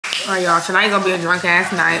Alright, y'all. Tonight gonna be a drunk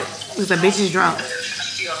ass night. Cause the bitch is drunk.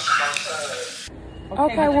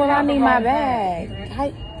 Okay, well, I need my bag.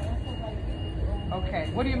 Okay,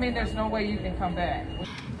 what do you mean there's no way you can come back?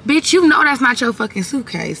 Bitch, you know that's not your fucking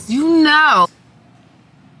suitcase. You know.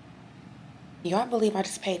 Y'all believe I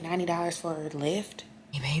just paid $90 for a lift?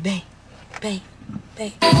 Hey, baby. Bitch,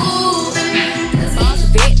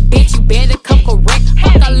 you better come correct.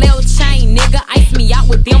 Fuck a little chain, nigga. Ice me out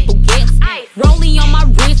with them baguettes. Rolling on my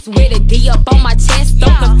wrist with a D up on my chest.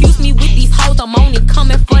 Don't confuse me with these hoes. I'm only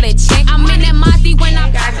coming for the check. I'm in that Monty when I.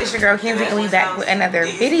 Hey guys, it's your girl Kensssy, and we back with another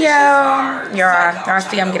video. Y'all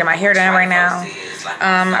see I'm getting my hair done right now.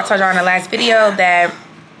 I told y'all in the last video that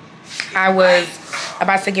I was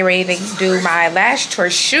about to get ready to do my lash tour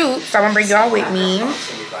shoot, so I'm gonna bring y'all with me.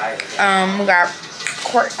 We got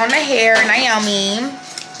Court on the hair, Naomi.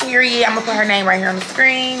 Period. I'm gonna put her name right here on the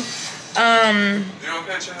screen. And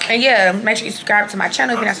yeah, make sure you subscribe to my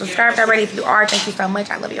channel if you're not subscribed already. If you are, thank you so much.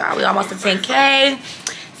 I love y'all. We almost at 10K,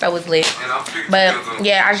 so it's lit. But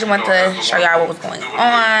yeah, I just want to show y'all what was going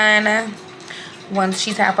on. Once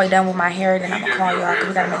she's halfway done with my hair, then I'm gonna call y'all because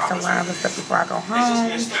we gotta make some runs and stuff before I go home.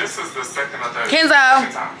 This is the second or third.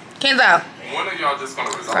 Kenzo. One of y'all just gonna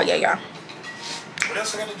resolve. So yeah, y'all. What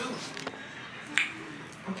else I gotta do?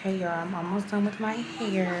 Okay, y'all, I'm almost done with my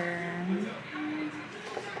hair.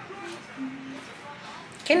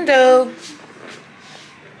 Kendo.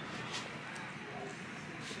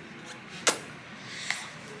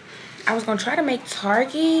 I was gonna try to make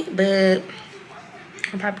Target, but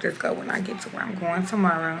I'll probably just go when I get to where I'm going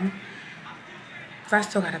tomorrow. Cause I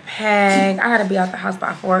still gotta pack. I gotta be out the house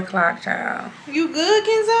by 4 o'clock, child. You good,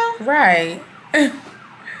 Kenzo? Right.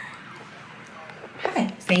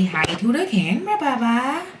 Hi. Say hi to the camera,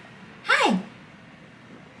 Baba. Hi.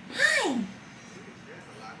 Hi.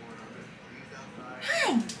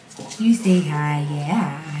 Hi. You say hi,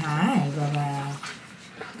 yeah. Hi, Baba.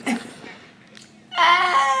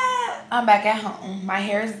 I'm back at home. My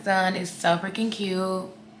hair is done. It's so freaking cute.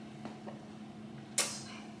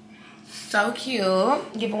 So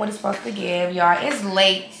cute. Giving what it's supposed to give, y'all. It's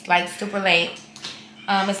late, like super late.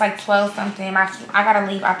 It's like 12 something. I gotta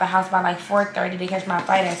leave out the house by like 4:30 to catch my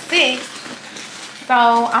flight at 6. So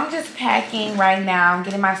I'm just packing right now,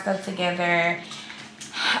 getting my stuff together.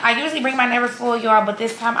 I usually bring my Never Full, y'all, but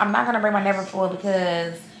this time I'm not gonna bring my Never Full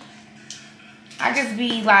because I just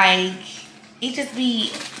be like, it just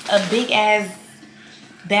be a big ass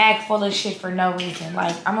bag full of shit for no reason.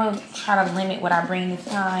 Like, I'm gonna try to limit what I bring this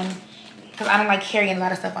time because I don't like carrying a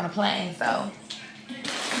lot of stuff on a plane. So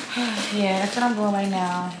yeah, that's what I'm doing right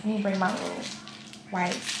now. Let me bring my little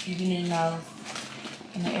wipes if you need those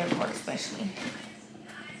in the airport especially.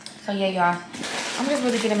 So yeah, y'all, I'm just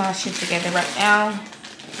really getting my shit together right now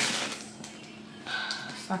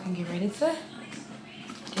so I can get ready to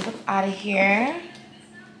get up out of here.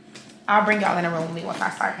 I'll bring y'all in a room with me once I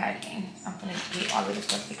start packing. I'm gonna get all of this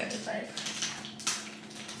stuff together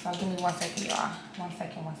first. So give me 1 second, y'all. 1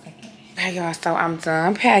 second. Okay, y'all, so I'm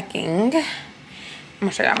done packing. I'm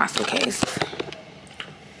gonna show y'all my suitcase.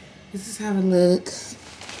 This is how it looks.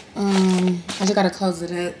 I just gotta close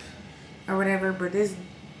it up or whatever, but this,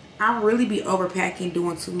 I really be overpacking,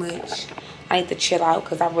 doing too much. I need to chill out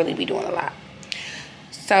because I really be doing a lot.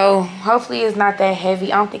 So hopefully it's not that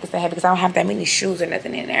heavy. I don't think it's that heavy because I don't have that many shoes or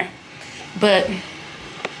nothing in there. But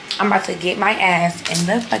I'm about to get my ass in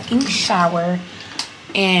the fucking shower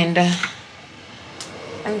and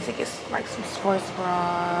I need to get like some sports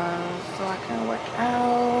bras so I can work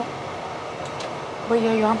out. But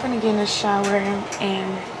yeah, y'all, I'm gonna get in the shower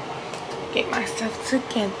and get myself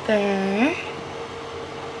together.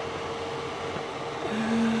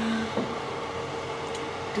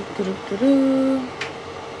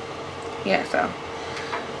 Yeah, so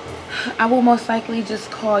I will most likely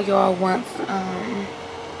just call y'all once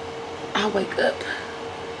I wake up.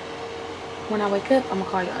 When I wake up, I'm gonna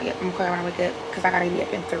call y'all. Yep, I'm gonna call y'all when I wake up because I gotta be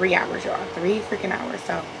up in 3 hours, y'all. 3 freaking hours.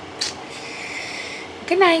 So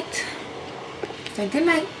good night. Say good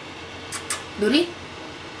night. Booty.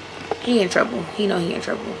 He in trouble. He know he in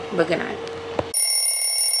trouble. But good night.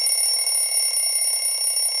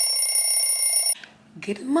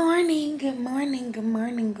 Good morning.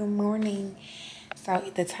 So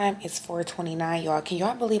the time is 4:29, y'all. Can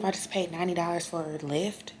y'all believe I just paid $90 for a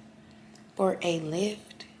lift? For a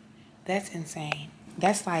lift? That's insane.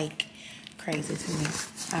 That's like crazy to me.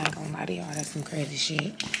 I ain't gonna lie to y'all. That's some crazy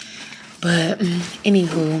shit. But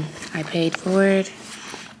anywho, I paid for it.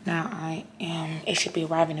 Now it should be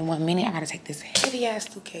arriving in 1 minute. I gotta take this heavy ass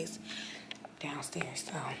suitcase downstairs.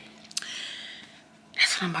 So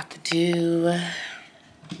that's what I'm about to do.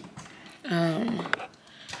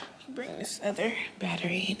 bring this other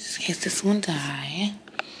battery just in case this one die.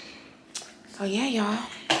 So yeah, y'all,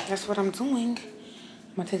 that's what I'm doing.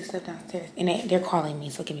 I'm gonna take the stuff downstairs. And they're calling me,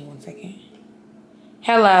 so give me 1 second.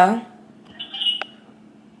 Hello?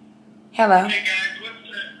 Hello? Hey guys,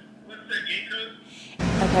 what's the gate code?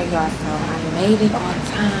 Okay, y'all, so I made it on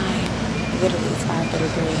time. Literally, it's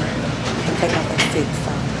 5:33. I'm taking off at 6,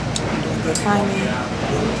 so I'm doing good timing.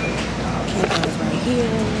 Kensssy is right here.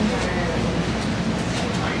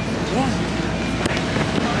 Yeah.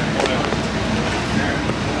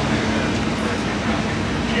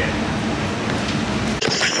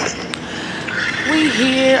 We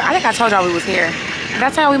here. I think I told y'all we was here.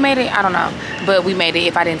 That's how we made it. I don't know, but we made it.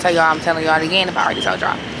 If I didn't tell y'all, I'm telling y'all again. If I already told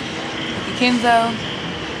y'all, Kensssy,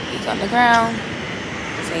 he's on the ground.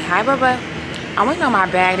 Say hi, Bubba. I'm waiting on my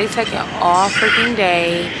bag. They taking all freaking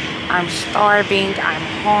day. I'm starving. I'm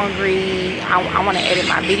hungry. I want to edit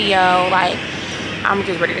my video. Like, I'm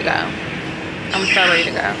just ready to go. I'm so ready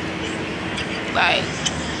to go. Like,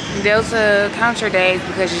 Delta, count your days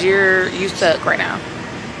because you suck right now.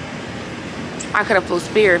 I could have flew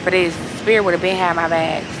Spirit for this. Spirit would have been had my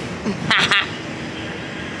bags.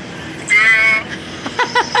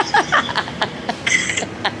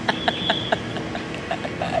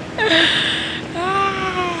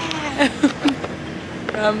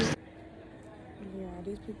 Yeah,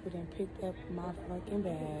 these people done picked up my fucking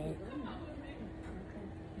bag.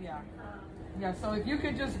 Yeah. Yeah, so if you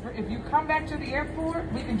could just, if you come back to the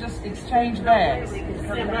airport, we can just exchange bags. Okay,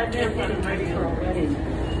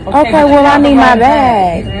 well, I need my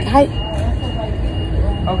bag. Hi.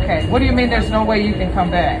 Okay, what do you mean there's no way you can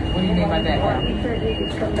come back? What do you mean by that? He said he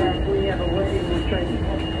could come back. We have a wedding with Tracy.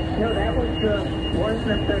 No, that was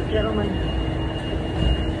wasn't it the gentleman?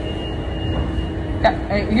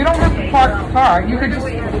 Yeah, you don't have to park the car. You could just.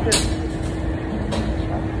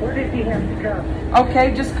 Where did he have to come?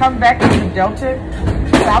 Okay, just come back to the Delta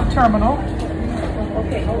South Terminal.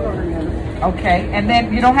 Okay, hold on a minute. Okay, and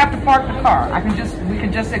then you don't have to park the car. We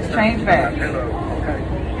can just exchange bags.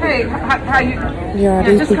 Hey, how you? Yeah,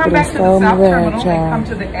 these just people come back to the are so South mad, Terminal and y'all. come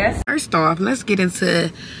to the S. First off, let's get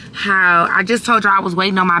into how I just told y'all I was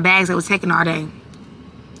waiting on my bags that was taking all day.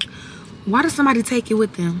 Why does somebody take it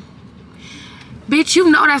with them? Bitch, you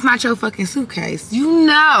know that's not your fucking suitcase. You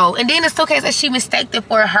know. And then the suitcase that she mistaked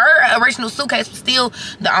for her original suitcase was still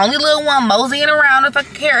the only little one moseying around the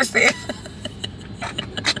fucking carousel.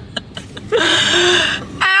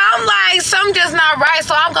 I'm like, something just not right.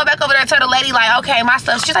 So I'm going back over there and tell the lady, like, okay, my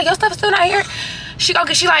stuff. She's like, your stuff is still not here. She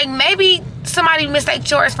like, maybe somebody mistaked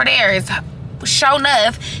yours for theirs. Sure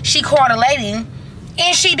enough, she called a lady,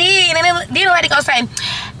 and she did. And then the lady gonna say,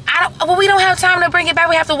 well, we don't have time to bring it back.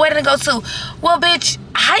 We have the wedding to go to. Well, bitch,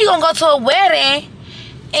 how you gonna go to a wedding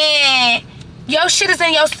and your shit is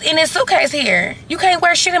in this suitcase here? You can't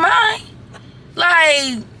wear shit in mine.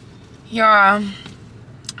 Like, y'all,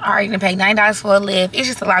 I already done paid $9 for a lift. It's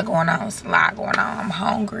just a lot going on. It's a lot going on. I'm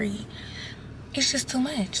hungry. It's just too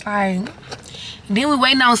much. Like, then we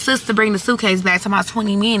waiting on sis to bring the suitcase back to my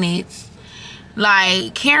 20 minutes.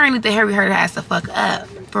 Like, Karen need to hurry her ass the fuck up.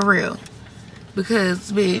 For real.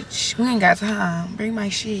 Because, bitch, we ain't got time. Bring my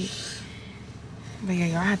shit. But yeah,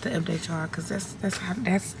 y'all have to update y'all because that's how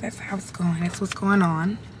it's going. That's what's going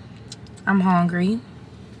on. I'm hungry.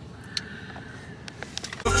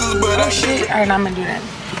 Oh shit. Alright, I'm gonna do that.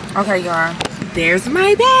 Okay, y'all. There's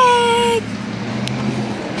my bag.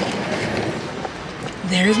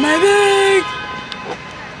 There's my bag.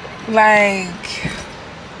 Like,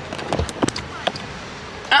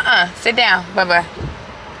 sit down. Bye-bye.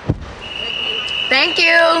 Thank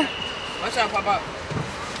you. Watch out, pop up.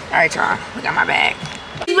 All right, y'all. We got my bag.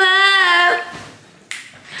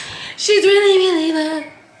 She's really love.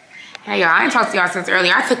 Hey, y'all. I ain't talked to y'all since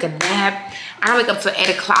earlier. I took a nap. I don't wake up till 8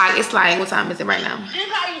 o'clock. It's like, what time is it right now?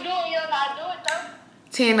 This how you doing? You don't gotta do it though.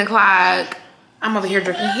 10 o'clock. I'm over here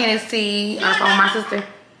drinking Kensssy on the phone with my sister.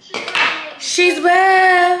 She's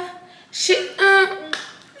bad.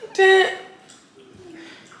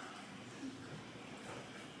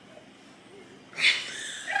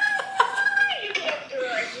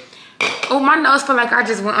 Oh, my nose feel like I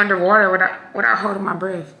just went underwater without holding my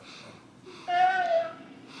breath.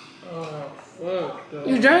 Oh, fuck.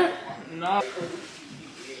 You drunk? No.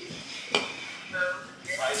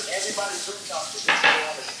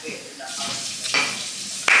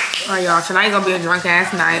 Alright, y'all. Tonight gonna be a drunk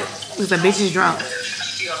ass night because the bitch is drunk.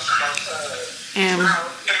 And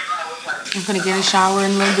I'm gonna get in the shower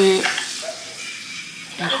in a little bit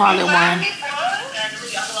and call it one.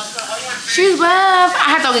 She's rough. I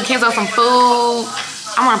had to go get Kensssy some food.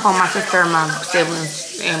 I want to phone my sister and my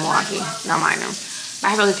siblings in Milwaukee. Don't mind them. I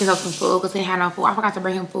have to get Kensssy some food because he had no food. I forgot to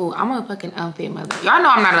bring him food. I'm a fucking unfit mother. Y'all know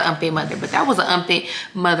I'm not an unfit mother, but that was an unfit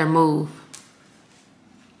mother move.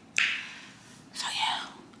 So yeah,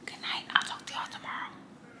 good night. I'll talk to y'all tomorrow.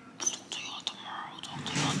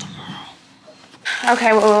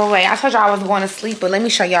 Okay, wait. I told y'all I was going to sleep, but let me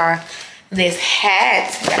show y'all this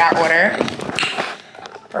hat that I ordered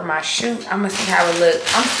for my shoot. I'm gonna see how it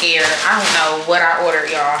looks. I'm scared. I don't know what I ordered,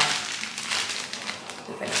 y'all.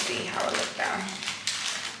 Just gonna see how it looks though.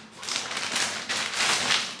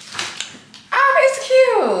 Oh, it's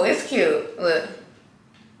cute. It's cute. Look.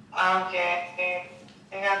 Okay.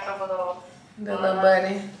 They got the little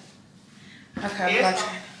buddy. Okay, Yes,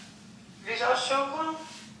 gotcha. Did your shoe come?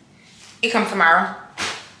 It comes tomorrow.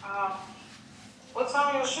 What's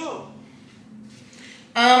on your shoe?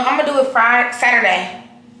 I'm gonna do it Saturday.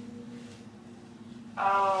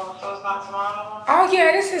 Oh, so it's not tomorrow? Oh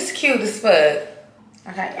yeah, this is cute as fuck.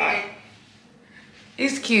 Okay.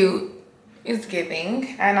 It's cute. It's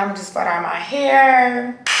giving. And I'm just put on my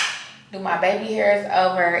hair. Do my baby hairs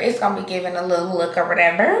over. It's gonna be giving a little look or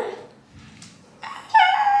whatever.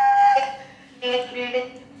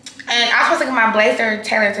 And I was supposed to get my blazer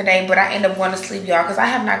tailored today, but I end up going to sleep, y'all, because I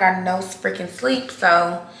have not gotten no freaking sleep.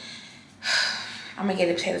 So I'm gonna get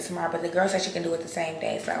it tailored tomorrow. But the girl said she can do it the same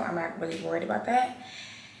day, so I'm not really worried about that.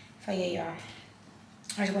 So yeah, y'all.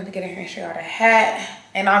 I just wanted to get in here and show y'all the hat,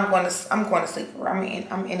 and I'm going to sleep.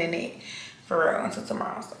 I'm ending it for real until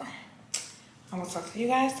tomorrow. So I'm gonna talk to you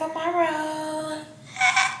guys tomorrow.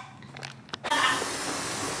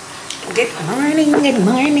 Good morning. Good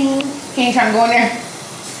morning. He ain't trying to go in there.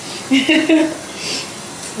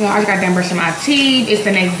 Yo, I just got done brushing my teeth. It's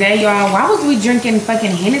the next day, y'all. Why was we drinking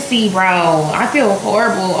fucking Hennessy, bro? I feel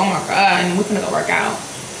horrible. Oh my god. And we're gonna go work out.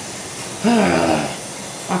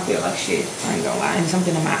 I feel like shit. I ain't gonna lie. And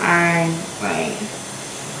something in my eye. Like,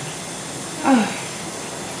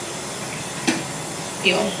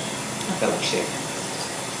 yo, I feel like shit.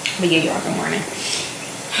 But yeah, y'all, good morning.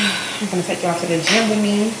 I'm gonna take y'all to the gym with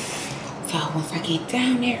me. So once I get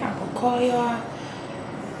down there, I will call y'all.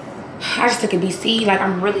 I just took a BC. Like,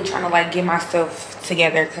 I'm really trying to like get myself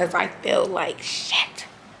together because I feel like shit.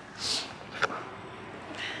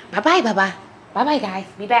 Bye-bye, bye-bye. Bye-bye, guys.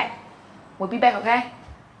 Be back. We'll be back, okay?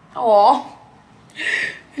 Aw.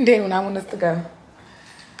 And then when I want us to go.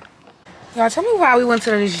 Y'all, tell me why we went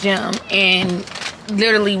to this gym and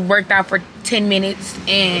literally worked out for 10 minutes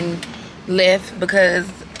and left because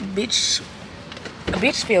a bitch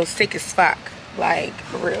feels sick as fuck. Like,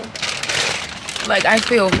 for real. Like, I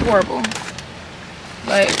feel horrible.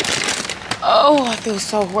 Like, oh, I feel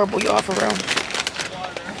so horrible, y'all, for real.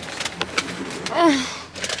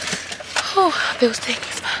 Oh, I feel sick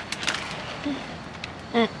as fuck.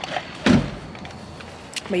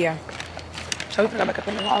 But yeah, so we're gonna go back up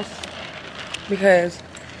in the house because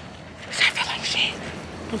I feel like shit.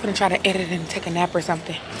 I'm gonna try to edit and take a nap or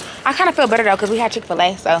something. I kind of feel better though because we had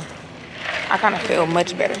Chick-fil-A, so I kind of feel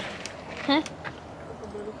much better.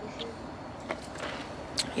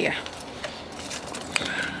 Yeah.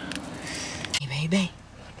 Hey, babe.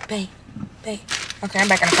 Okay, I'm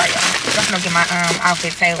back in the car, y'all. I'm gonna get my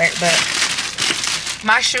outfit tailored, but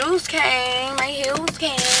my shoes came, my heels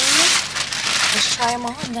came. Let's try them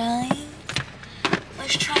on, guys.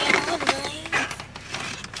 Let's try them on, guys.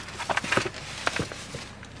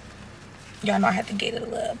 Y'all know I had to get a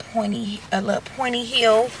little pointy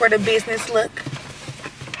heel for the business look.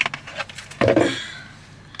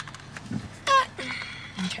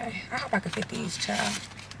 Okay, I hope I can fit these, child.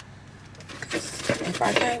 If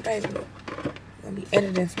I can't, baby, I'm gonna be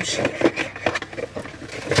editing some shit.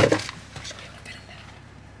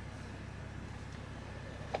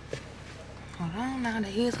 Hold on now, the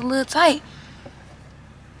heels a little tight.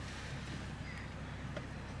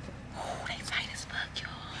 Oh, they tight as fuck,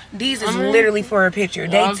 y'all. These is literally for a picture.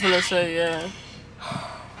 They I'm gonna say, yeah.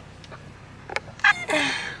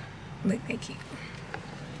 Look, they cute.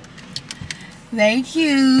 They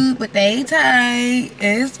cute, but they tight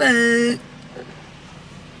as fuck.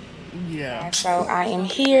 Yeah. So I am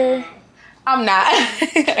here. I'm not.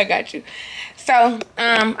 I got you. So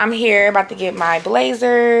I'm here about to get my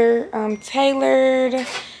blazer tailored.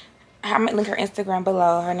 I'm gonna link her Instagram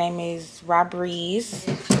below. Her name is Robreeze.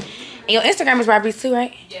 And your Instagram is Robreeze too,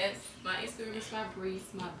 right? Yes, my Instagram is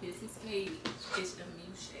Robreeze. My business page is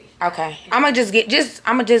Amushe. Okay. I'm gonna just get it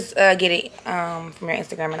from your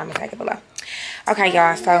Instagram and I'm gonna tag it below. Okay,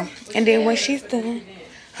 y'all. So and then when she's done,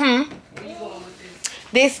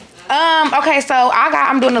 this okay, so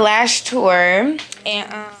I'm doing the LASH tour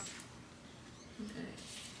and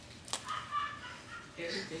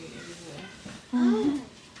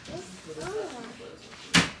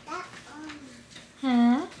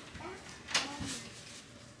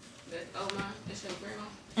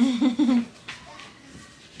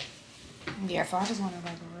Yeah, so I just wanted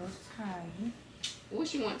like a real tie.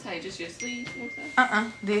 What you want tight? Just your sleeves? You want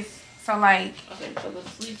tight? This. So like. Okay, so the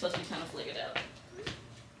sleeves supposed to be kind of flared out.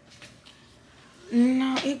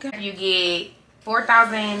 No, it got. You get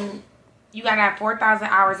 4,000. You gotta have 4,000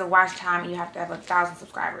 hours of watch time, and you have to have 1,000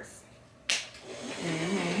 subscribers.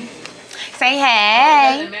 Say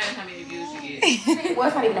hey. It doesn't matter how many views you get. Well,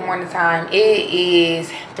 it's not even the morning time. It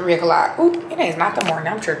is 3 o'clock. Oop, it is not the morning.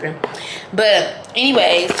 I'm tripping. But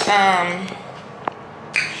anyways,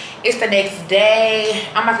 it's the next day.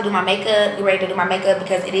 I'm about to do my makeup. Get ready to do my makeup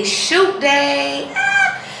because it is shoot day.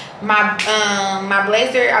 My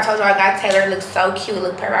blazer, I told you I got tailored. It looks so cute. It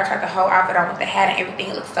looks perfect. I tried the whole outfit on with the hat and everything.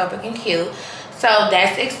 It looks so freaking cute. So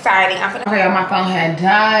that's exciting. Okay, my phone had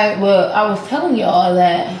died. Well, I was telling y'all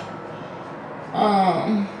that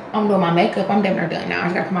I'm doing my makeup. I'm damn near done now. I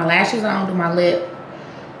just gotta put my lashes on, do my lip,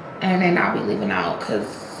 and then I'll be leaving out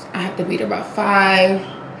because I have to be there about 5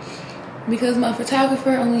 because my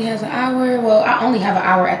photographer only has an hour. Well, I only have an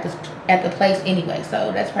hour at the place anyway,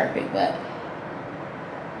 so that's perfect. But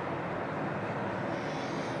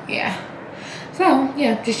yeah, so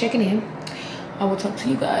yeah, just checking in. I will talk to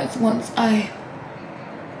you guys once I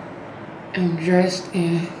am dressed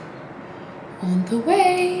and on the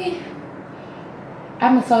way.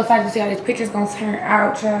 I'm so excited to see how this picture's gonna turn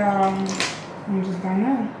out, child. I'm just gonna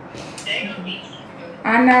know.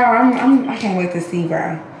 I know. I can't wait to see,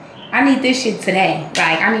 bro. I need this shit today.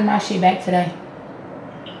 Like, I need my shit back today.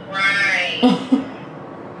 Right.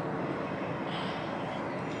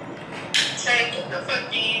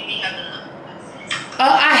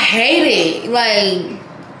 Oh, I hate it. Like,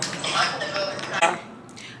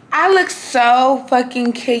 I look so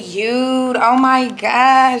fucking cute. Oh my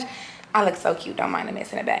gosh. I look so cute. Don't mind the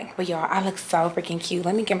mess in the back. But y'all, I look so freaking cute.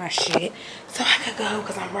 Let me get my shit so I could go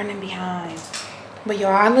because I'm running behind. But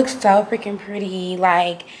y'all, I look so freaking pretty.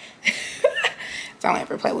 Like, don't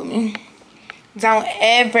ever play with me. Don't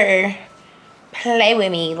ever play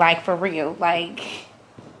with me. Like, for real. Like,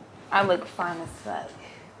 I look fine as fuck.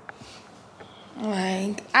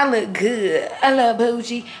 Like, I look good. I look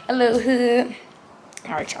bougie. I look hood.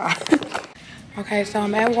 All right, y'all. Okay, so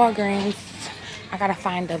I'm at Walgreens. I gotta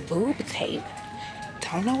find the boob tape.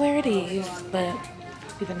 Don't know where it is, but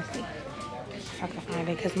we're gonna see if I can find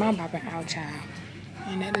it because my bobbing out, child.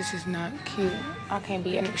 And that is just not cute. I can't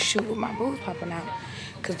be in the shoot with my boobs popping out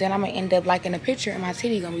because then I'm gonna end up like in a picture and my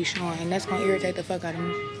titty gonna be showing, and that's gonna irritate the fuck out of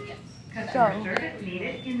me. So, we're gonna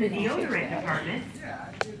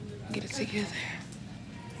get it together.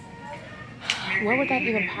 Where would that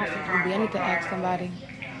even possibly be? I need to ask somebody.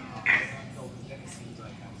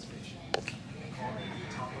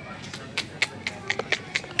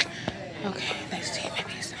 Okay, let's see.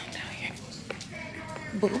 Maybe it's not down here.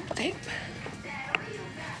 Boob tape.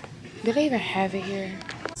 Do they even have it here?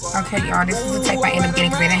 Okay, y'all. This is the tape I ended up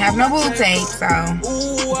getting because they didn't have no boob tape. So,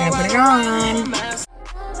 we're going to put it on.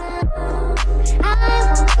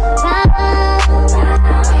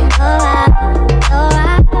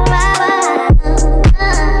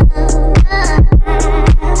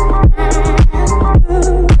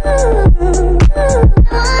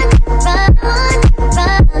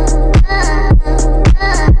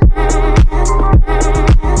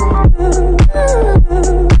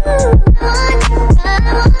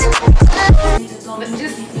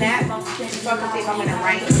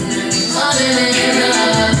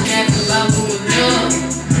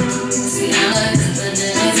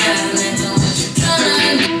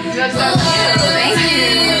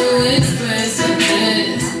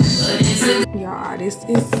 Y'all, this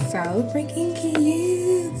is so freaking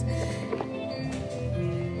cute.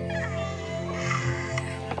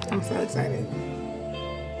 I'm so excited.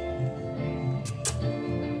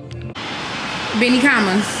 Benny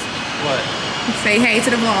Commas. What? Say hey to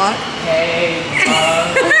the vlog. Hey,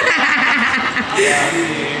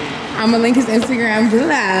 I'm gonna link his Instagram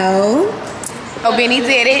below. Oh, Benny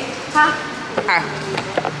did it. Huh?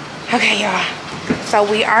 Okay, y'all. So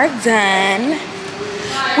we are done.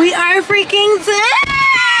 We are freaking done.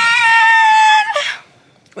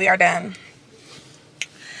 We are done.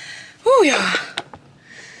 Woo, y'all.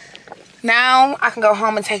 Now I can go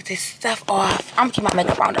home and take this stuff off. I'm keeping my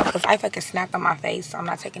makeup on though because I fucking snapped on my face, so I'm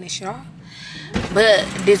not taking this shit off. But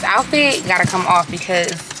this outfit gotta come off because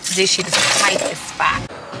this shit is tight as fuck.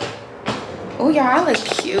 Oh, y'all, I look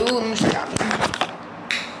cute. Let me show y'all.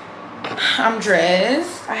 I'm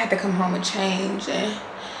dressed. I had to come home and change and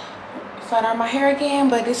flat out my hair again,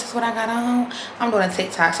 but this is what I got on. I'm doing a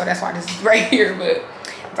TikTok, so that's why this is right here, but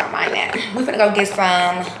don't mind that. We're gonna go get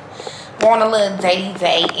some go on a little datey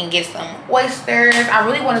date and get some oysters. I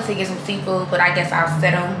really wanted to get some seafood, but I guess I'll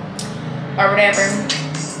set them or whatever.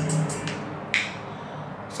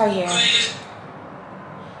 So yeah.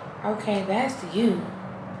 Okay, that's you.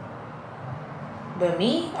 But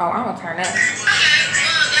me? Oh, I'm gonna turn up.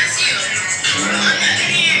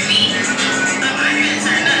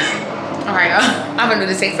 Alright, I'm gonna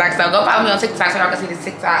do the TikTok. So go follow me on TikTok so y'all can see the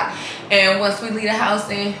TikTok. And once we leave the house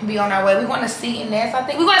and be on our way, we want to see Nest. I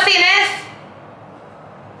think we want to see Nest.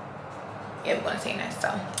 Yeah, we want to see Nest.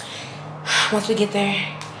 So once we get there,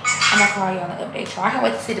 I'm gonna call y'all and update y'all. I can't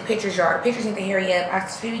wait to see the pictures, y'all. The pictures need to hurry up. I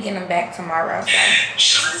should be getting them back tomorrow.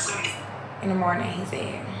 So in the morning, he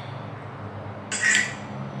said.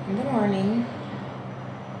 In the morning.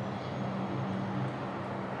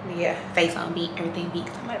 Yeah, face on beat, everything beat.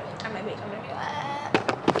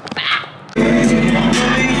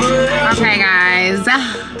 Okay, guys.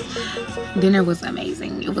 Dinner was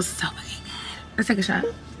amazing. It was so fucking good. Let's take a shot.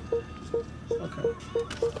 Okay.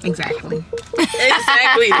 Exactly.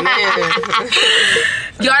 Exactly.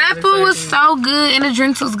 Y'all, that food was so good and the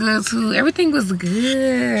drinks was good too. Everything was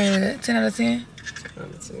good. 10 out of 10?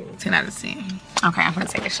 10 out of 10. Okay, I'm gonna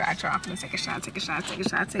take a shot, y'all. I'm gonna take a shot, take a shot, take a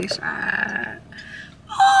shot, take a shot.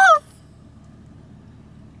 Oh.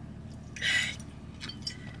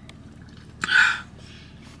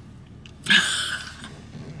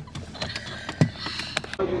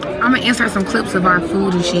 I'm gonna insert some clips of our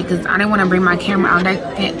food and shit because I didn't want to bring my camera out.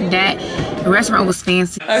 That restaurant was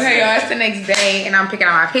fancy. Okay, y'all, it's the next day and I'm picking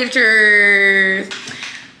out my pictures.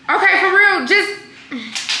 Okay, for real, just.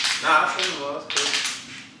 Nah, I think it was cool.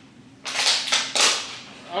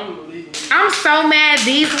 I'm so mad.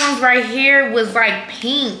 These ones right here was like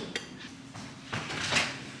pink.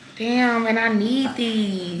 Damn, and I need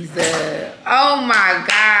these. Oh my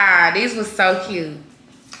God, these was so cute.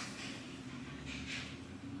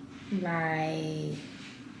 Like,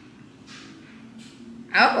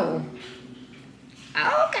 oh,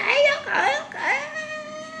 okay.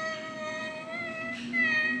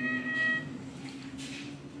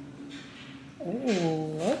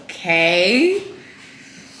 Oh, okay.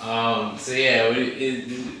 So yeah,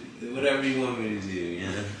 whatever you want me to do, you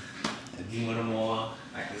know. If you want them all,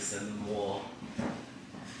 I can send them all.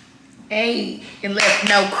 Hey, and left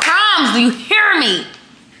no crumbs. Do you hear me?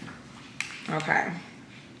 Okay.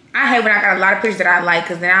 I hate when I got a lot of pictures that I like,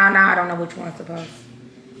 because now I don't know which one's to post.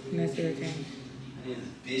 And that's irritating. I need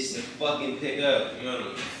this bitch to fucking pick up. You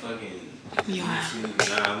know, fucking. Yeah.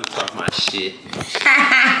 Nah, we talk my shit.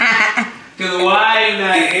 Cause why you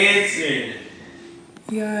not answering?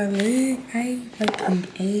 Y'all look, I fucking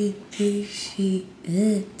ate this shit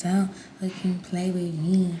up. Don't fucking play with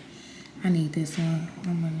me. I need this one.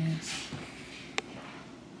 I'm on this.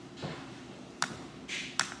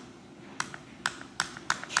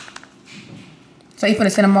 So you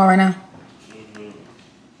finna send them all right now?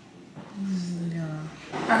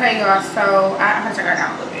 Yeah. Okay, y'all. So I'm gonna check her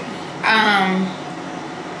out a little bit.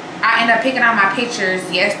 I ended up picking out my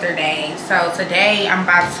pictures yesterday. So today I'm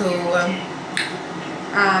about to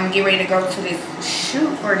get ready to go to this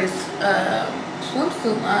shoot for this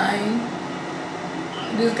swimsuit line.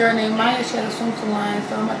 This girl named Maya, she had a swimsuit line,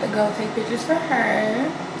 so I'm about to go take pictures for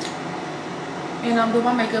her. And I'm doing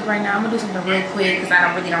my makeup right now. I'm gonna do something real quick because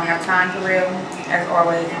I really don't have time for real. As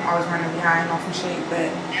always, I'm always running behind on some shit. But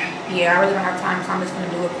yeah, I really don't have time, so I'm just gonna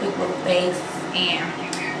do a quick little face and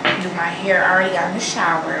do my hair. I already got in the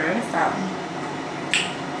shower, so I'm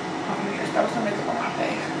gonna just throw some makeup on my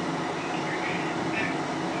face.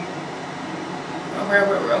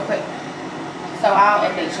 Real quick. So I'll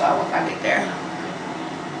update y'all once I get there,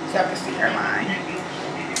 so y'all can see her line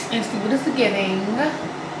and see what it's giving.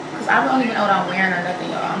 Cause I don't even know what I'm wearing or nothing,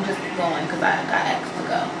 y'all. I'm just going because I got asked to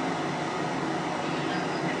go.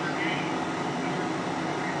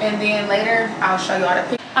 And then later I'll show y'all the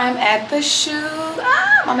picture. I'm at the shoot.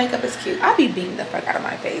 Ah, my makeup is cute. I'll be beating the fuck out of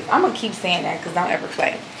my face. I'm gonna keep saying that because don't ever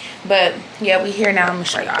play. But yeah, we here now. I'm gonna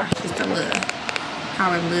show y'all just a look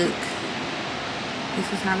how it look. This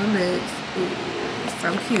is how it looks. Ooh, it's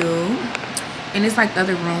so cute. And it's like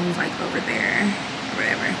other rooms like over there,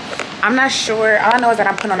 whatever. I'm not sure. All I know is that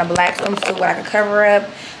I'm putting on a black swimsuit where I can cover up.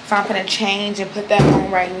 So I'm gonna change and put that on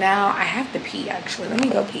right now. I have to pee actually. Let me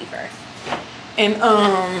go pee first. And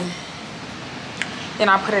then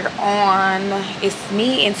I'll put it on. It's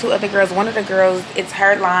me and two other girls. One of the girls, it's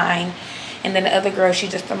her line. And then the other girl, she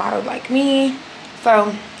just a model like me.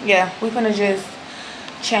 So yeah, we're gonna just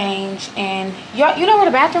change. And y'all, you know where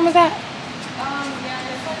the bathroom is at?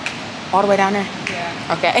 Yeah, all the way down there?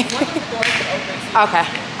 Yeah. Okay.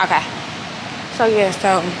 Okay. So yeah,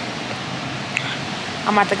 so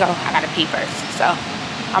I'm about to go. I gotta pee first. So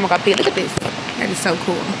I'm gonna go pee. Look at this. That is so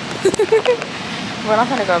cool. Well, I'm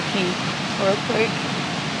gonna go pee real quick.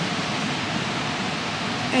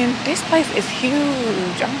 And this place is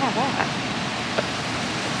huge. Oh my god.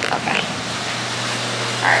 Okay.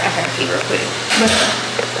 Alright, I'm gonna pee real quick.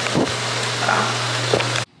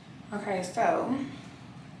 Okay, so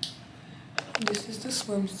this is the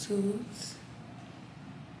swimsuits.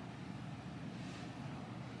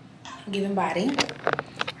 Giving body.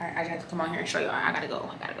 Alright, I just have to come on here and show y'all. I gotta go.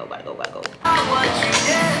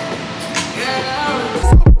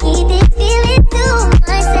 Keep this feeling to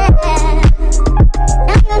myself.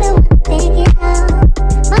 Now you're the one thinking of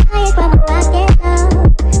my highest from my pocket now.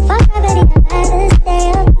 For gravity, I'd rather stay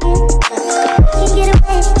up here. Can't get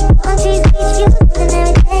away. On these beach views and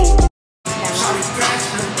everything.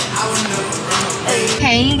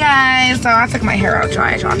 Hey you guys, so I took my hair out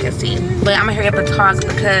dry as y'all can see, but I'm gonna hurry up and talk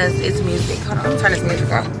because it's music. Hold on, let me turn this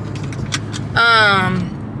music off.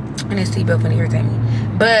 And this seatbelt gonna irritate me.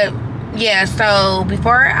 But yeah, so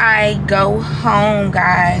before I go home,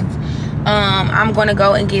 guys, I'm gonna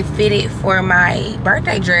go and get fitted for my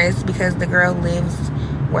birthday dress because the girl lives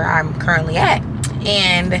where I'm currently at.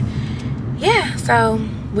 And yeah, so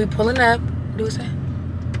we pulling up. Do it say?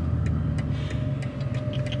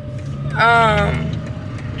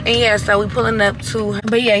 And yeah, so we pulling up to her.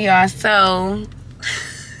 But yeah, y'all, so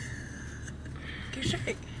get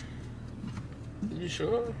straight. You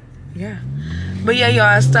sure? Yeah. But yeah,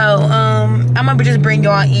 y'all, so I'm gonna just bring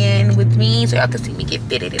y'all in with me so y'all can see me get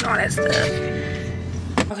fitted and all that stuff.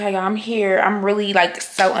 Okay, y'all, I'm here. I'm really like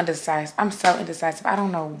so undecisive. I'm so indecisive. I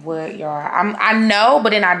don't know what, y'all. I know, but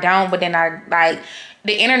then I don't. But then I like,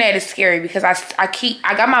 the internet is scary because I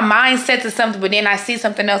got my mind set to something, but then I see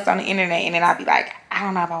something else on the internet and then I'll be like, I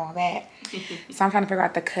don't know if I want that. So I'm trying to figure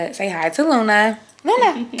out the cut. Say hi to Luna.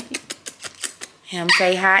 Luna. Him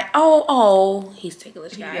say hi. Oh, he's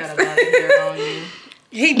ticklish, guys. You got a lot of hair on you.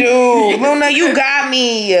 He do. Luna, you got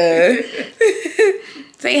me.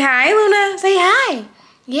 Say hi, Luna. Say hi.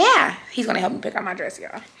 Yeah. He's gonna help me pick out my dress,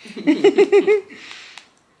 y'all.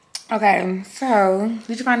 Okay, so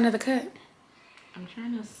did you find another cut? I'm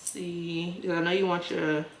trying to see, because I know you want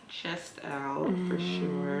your chest out for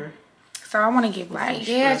sure. So I want to get like,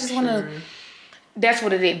 yeah, I just want to, that's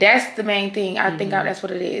what it is. That's the main thing. I think that's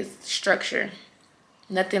what it is. Structure.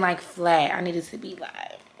 Nothing like flat. I need it to be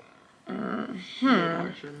like,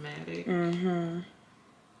 more dramatic.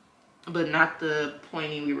 But not the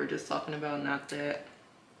pointy we were just talking about, not that.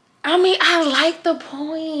 I mean, I like the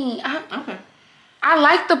point. Okay. I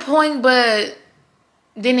like the point, but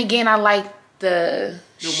then again, I like the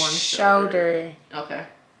one shoulder. Okay.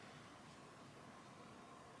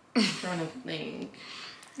 I'm trying to think.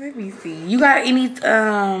 Let me see. You got any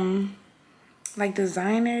like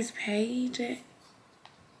designers page?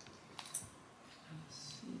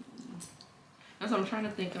 That's what I'm trying to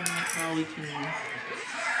think of, like how we can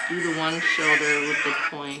do the one shoulder with the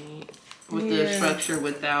point, with the structure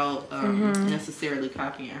without necessarily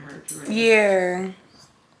copying her dress. Yeah.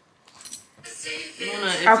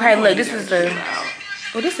 Luna, okay, look, this is the.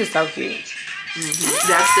 Oh, this is so cute. That's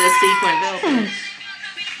the sequin velvet.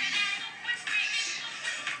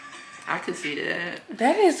 I could see that.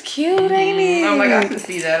 That is cute, ain't it? I'm like, I could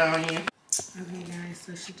see that on you. Okay, guys,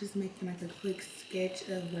 so she's just making like a quick sketch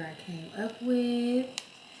of what I came up with.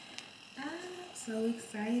 I'm so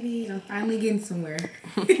excited. I'm finally getting somewhere.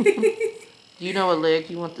 Do you know what leg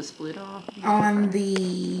you want to split off? On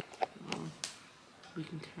the... We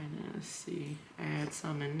can kind of see. Add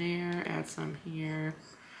some in there, add some here.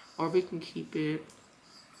 Or we can keep it...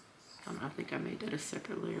 I think I made that a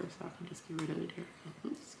separate layer, so I can just get rid of it there.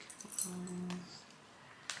 Oops. So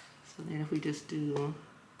then if we just do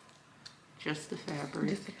just the fabric.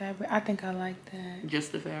 Just the fabric. I think I like that.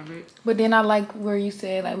 Just the fabric. But then I like where you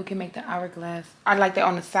said like we can make the hourglass. I like that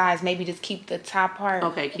on the sides. Maybe just keep the top part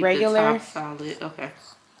keep regular. the top solid. Okay.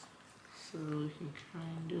 So we can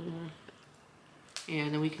kind of... Yeah,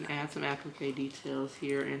 and then we can add some applique details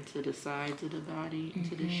here into the sides of the body,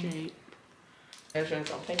 into the shape. Measurements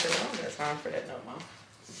don't take as long as time for that no more.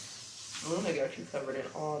 Luna got you covered in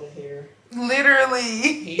all the hair. Literally.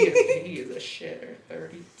 He is a shitter.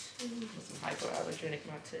 32 with some hypoallergenic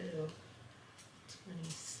motel.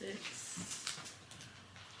 26.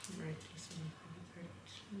 Right,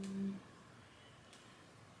 32.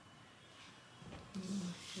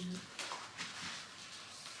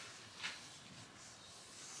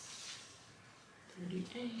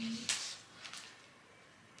 38.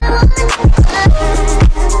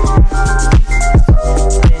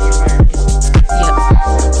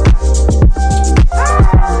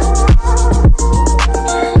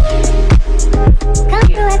 Come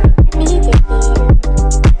through it, I need it.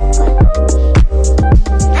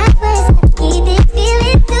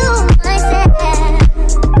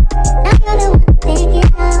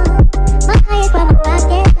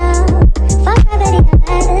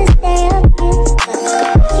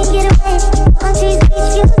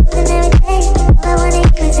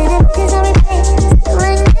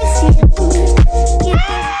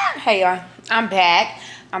 Okay, y'all, I'm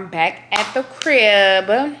back at the crib.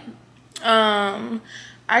 I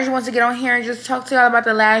just want to get on here and just talk to y'all about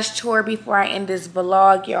the LASH tour before I end this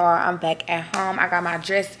vlog, y'all. I'm back at home. I got my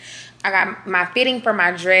dress. I got my fitting for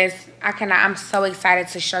my dress. I'm so excited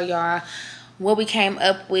to show y'all what we came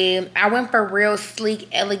up with. I went for real sleek,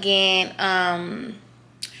 elegant.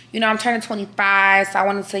 You know, I'm turning 25, so I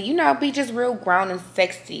wanted to, you know, be just real grown and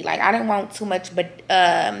sexy. Like, I didn't want too much, but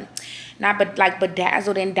like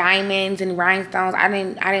bedazzled in diamonds and rhinestones. I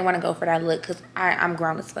didn't want to go for that look because I'm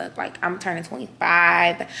grown as fuck. Like, I'm turning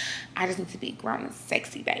 25. I just need to be grown and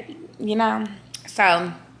sexy, baby. You know?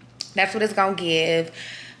 So that's what it's gonna give.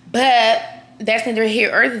 But that's neither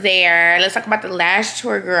here or there. Let's talk about the LASH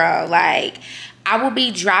tour, girl. Like, I will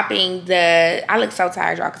be dropping I look so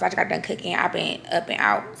tired, y'all, because I just got done cooking. I've been up and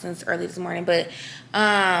out since early this morning. But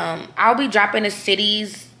I'll be dropping the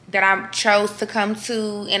cities that I chose to come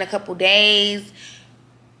to in a couple days.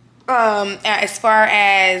 As far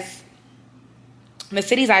as the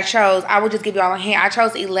cities I chose, I will just give you all a hint. I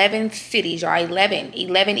chose 11 cities, y'all. 11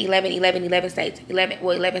 states.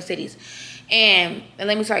 11 cities. And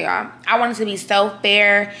let me tell y'all, I wanted to be so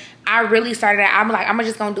fair. I really started out, I'm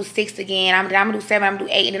just gonna do 6 again. I'm gonna do 7, I'm gonna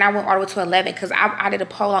do 8, and then I went all the way to 11 because I did a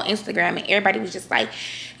poll on Instagram and everybody was just like,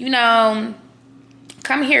 you know,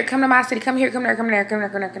 come here, come to my city, come here, come there, come there, come there,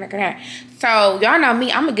 come there, come there, come there. So y'all know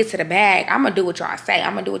me, I'm gonna get to the bag. I'm gonna do what y'all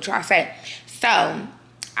say. So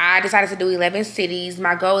I decided to do 11 cities.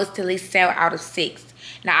 My goal is to at least sell out of 6.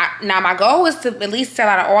 Now my goal is to at least sell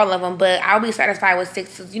out of all of them, but I'll be satisfied with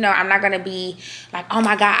 6. Cause, you know, I'm not gonna be like, oh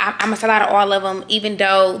my God, I'm gonna sell out of all of them, even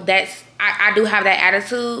though I do have that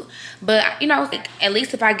attitude. But you know, like, at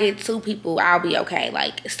least if I get 2 people, I'll be okay.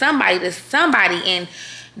 Like somebody in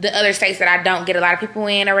the other states that I don't get a lot of people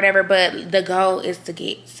in or whatever, but the goal is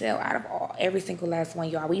to sell out of every single last one,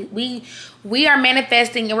 y'all. We are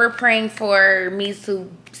manifesting and we're praying for me to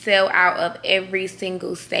sell out of every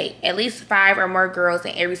single state. At least 5 or more girls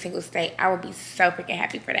in every single state. I would be so freaking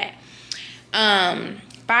happy for that.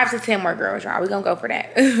 5 to 10 more girls, y'all. We're gonna go for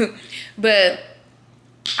that. But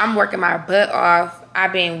I'm working my butt off.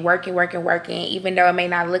 I've been working, even though it may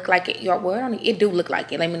not look like it, y'all. Well, it do look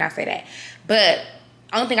like it. Let me not say that. But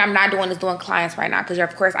only thing I'm not doing is doing clients right now because,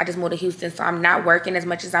 of course, I just moved to Houston, so I'm not working as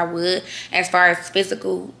much as I would as far as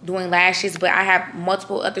physical doing lashes. But I have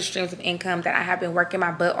multiple other streams of income that I have been working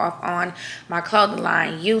my butt off on. My clothing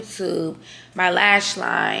line, YouTube, my lash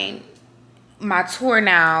line, my tour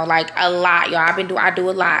now, like a lot, y'all. I do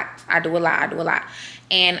a lot.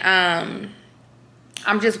 And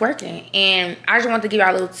I'm just working. And I just want to give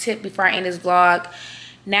y'all a little tip before I end this vlog.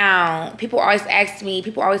 Now, people always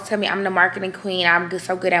tell me I'm the marketing queen. I'm just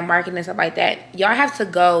so good at marketing and stuff like that. You have to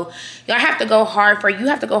go hard for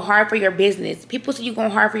your business. People say you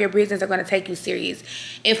going hard for your business are going to take you serious.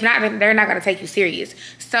 If not, then they're not going to take you serious.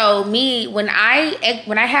 So me, when I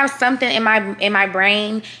have something in my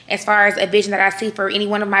brain as far as a vision that I see for any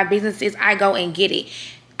one of my businesses, I go and get it.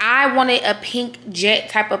 I wanted a pink jet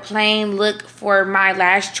type of plane look for my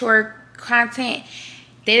lash tour content.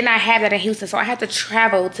 They did not have that in Houston, so I had to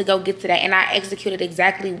travel to go get to that, and I executed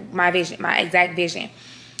exactly my exact vision.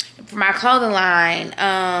 For my clothing line,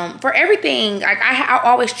 for everything, like I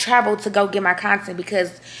always travel to go get my content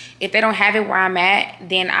because if they don't have it where I'm at,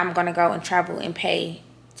 then I'm gonna go and travel and pay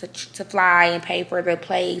to fly and pay for the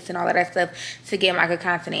place and all of that stuff to get my good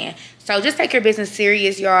content in. So just take your business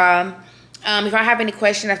serious, y'all. If I have any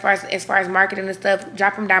questions as far as marketing and stuff,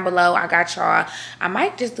 drop them down below. I got y'all. I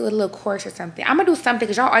might just do a little course or something. I'm gonna do something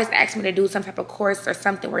because y'all always ask me to do some type of course or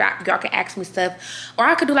something where y'all can ask me stuff, or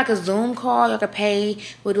I could do like a Zoom call. Y'all could pay.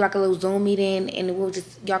 We'll do like a little Zoom meeting, and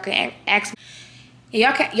y'all can ask me.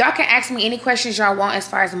 Y'all can ask me any questions y'all want as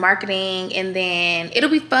far as marketing, and then it'll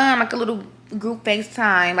be fun, like a little group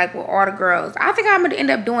FaceTime, like with all the girls. I think I'm gonna end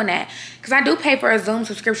up doing that because I do pay for a Zoom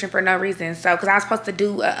subscription for no reason. So because I was supposed to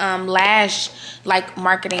do a lash like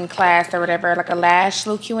marketing class or whatever, like a lash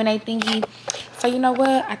little Q&A thingy. So you know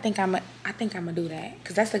what? I think I'm gonna do that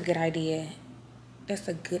because that's a good idea. That's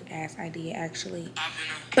a good ass idea actually.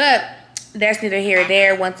 But that's neither here or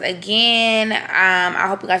there. Once again, I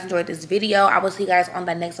hope you guys enjoyed this video. I will see you guys on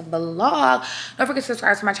the next vlog. Don't forget to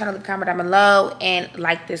subscribe to my channel, leave a comment down below, and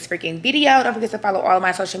like this freaking video. Don't forget to follow all of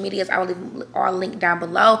my social medias. I will leave all linked down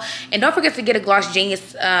below. And don't forget to get a Gloss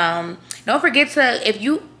Genius. Don't forget to, if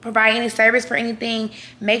you provide any service for anything,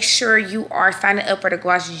 make sure you are signing up for the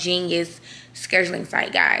Gloss Genius scheduling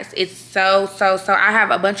site, guys. It's so I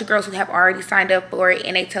have a bunch of girls who have already signed up for it,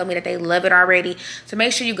 and they tell me that they love it already. So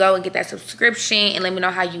make sure you go and get that subscription and let me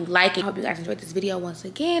know how you like it. I hope you guys enjoyed this video once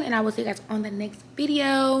again, and I will see you guys on the next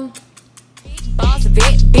video. Boss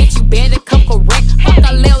vet, bitch, you better come correct.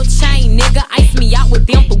 Fuck a little chain.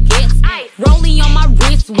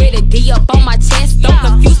 D up on my chest.